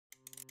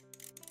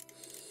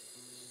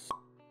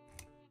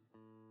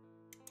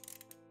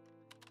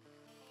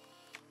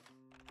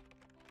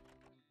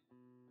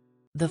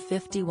The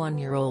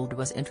 51-year-old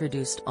was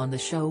introduced on the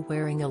show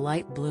wearing a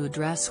light blue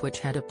dress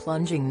which had a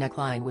plunging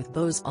neckline with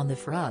bows on the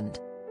front.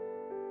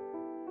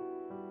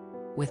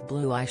 With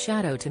blue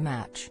eyeshadow to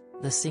match,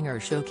 the singer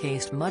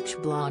showcased much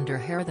blonder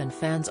hair than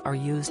fans are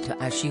used to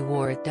as she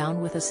wore it down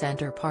with a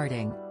center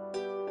parting.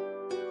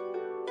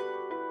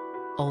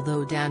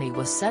 Although Dannii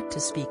was set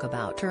to speak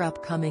about her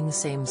upcoming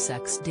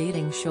same-sex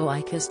dating show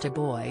I Kissed a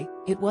Boy,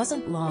 it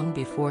wasn't long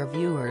before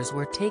viewers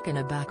were taken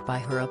aback by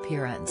her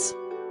appearance.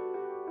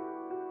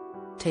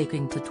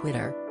 Taking to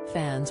Twitter,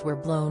 fans were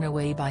blown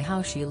away by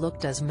how she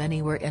looked as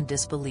many were in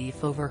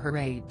disbelief over her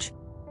age.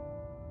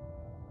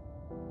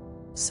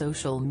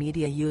 Social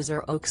media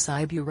user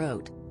Oxibu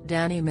wrote,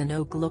 "Dannii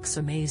Minogue looks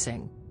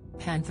amazing."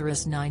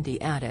 Pantherus90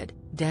 added,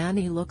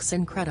 "Dannii looks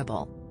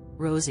incredible."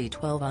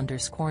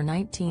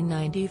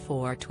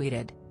 Rosie12_1994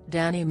 tweeted,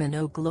 "Dannii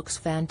Minogue looks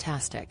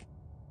fantastic."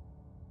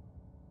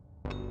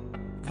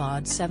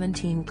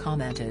 Vod17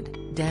 commented,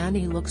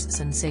 "Dannii looks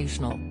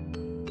sensational.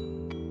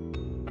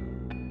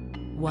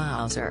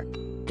 Wowzer.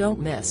 Don't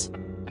miss.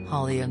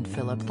 Holly and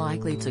Philip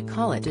likely to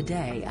call it a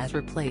day as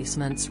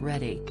replacements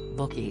ready."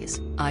 Bookies,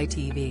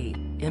 ITV,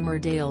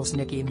 Emmerdale's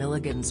Nicki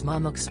Milligan's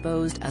mum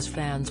exposed as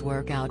fans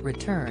work out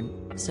return.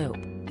 Soap,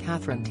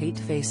 Catherine Tate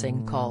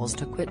facing calls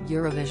to quit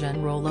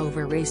Eurovision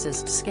rollover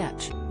racist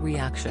sketch.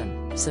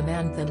 Reaction,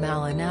 Samantha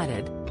Malin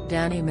added,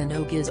 "Dannii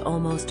Minogue is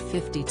almost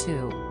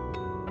 52.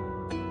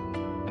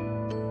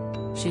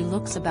 She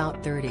looks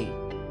about 30.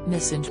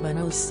 Miss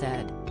Ingemenos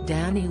said,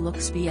 "Dannii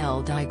looks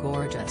BLD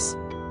gorgeous."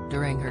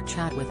 During her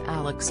chat with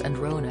Alex and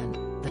Ronan,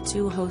 the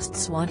two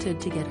hosts wanted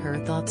to get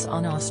her thoughts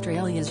on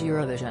Australia's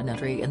Eurovision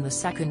entry in the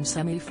second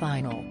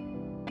semi-final.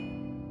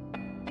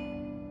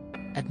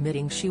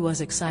 Admitting she was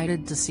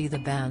excited to see the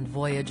band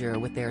Voyager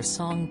with their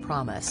song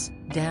Promise,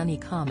 Dannii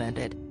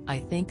commented, "I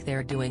think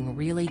they're doing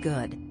really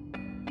good.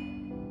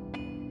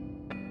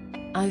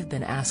 I've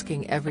been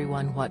asking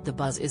everyone what the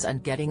buzz is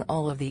and getting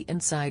all of the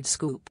inside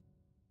scoop.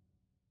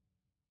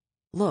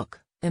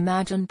 Look,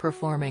 imagine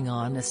performing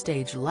on a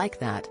stage like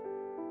that.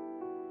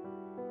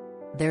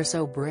 They're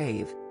so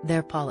brave,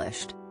 they're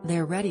polished,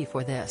 they're ready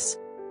for this.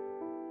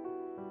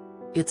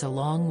 It's a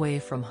long way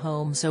from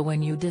home, so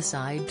when you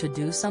decide to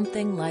do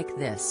something like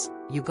this,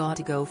 you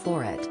gotta go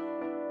for it."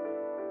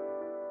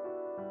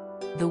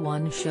 The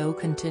One Show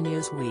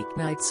continues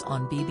weeknights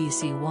on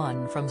BBC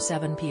One from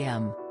 7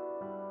 p.m.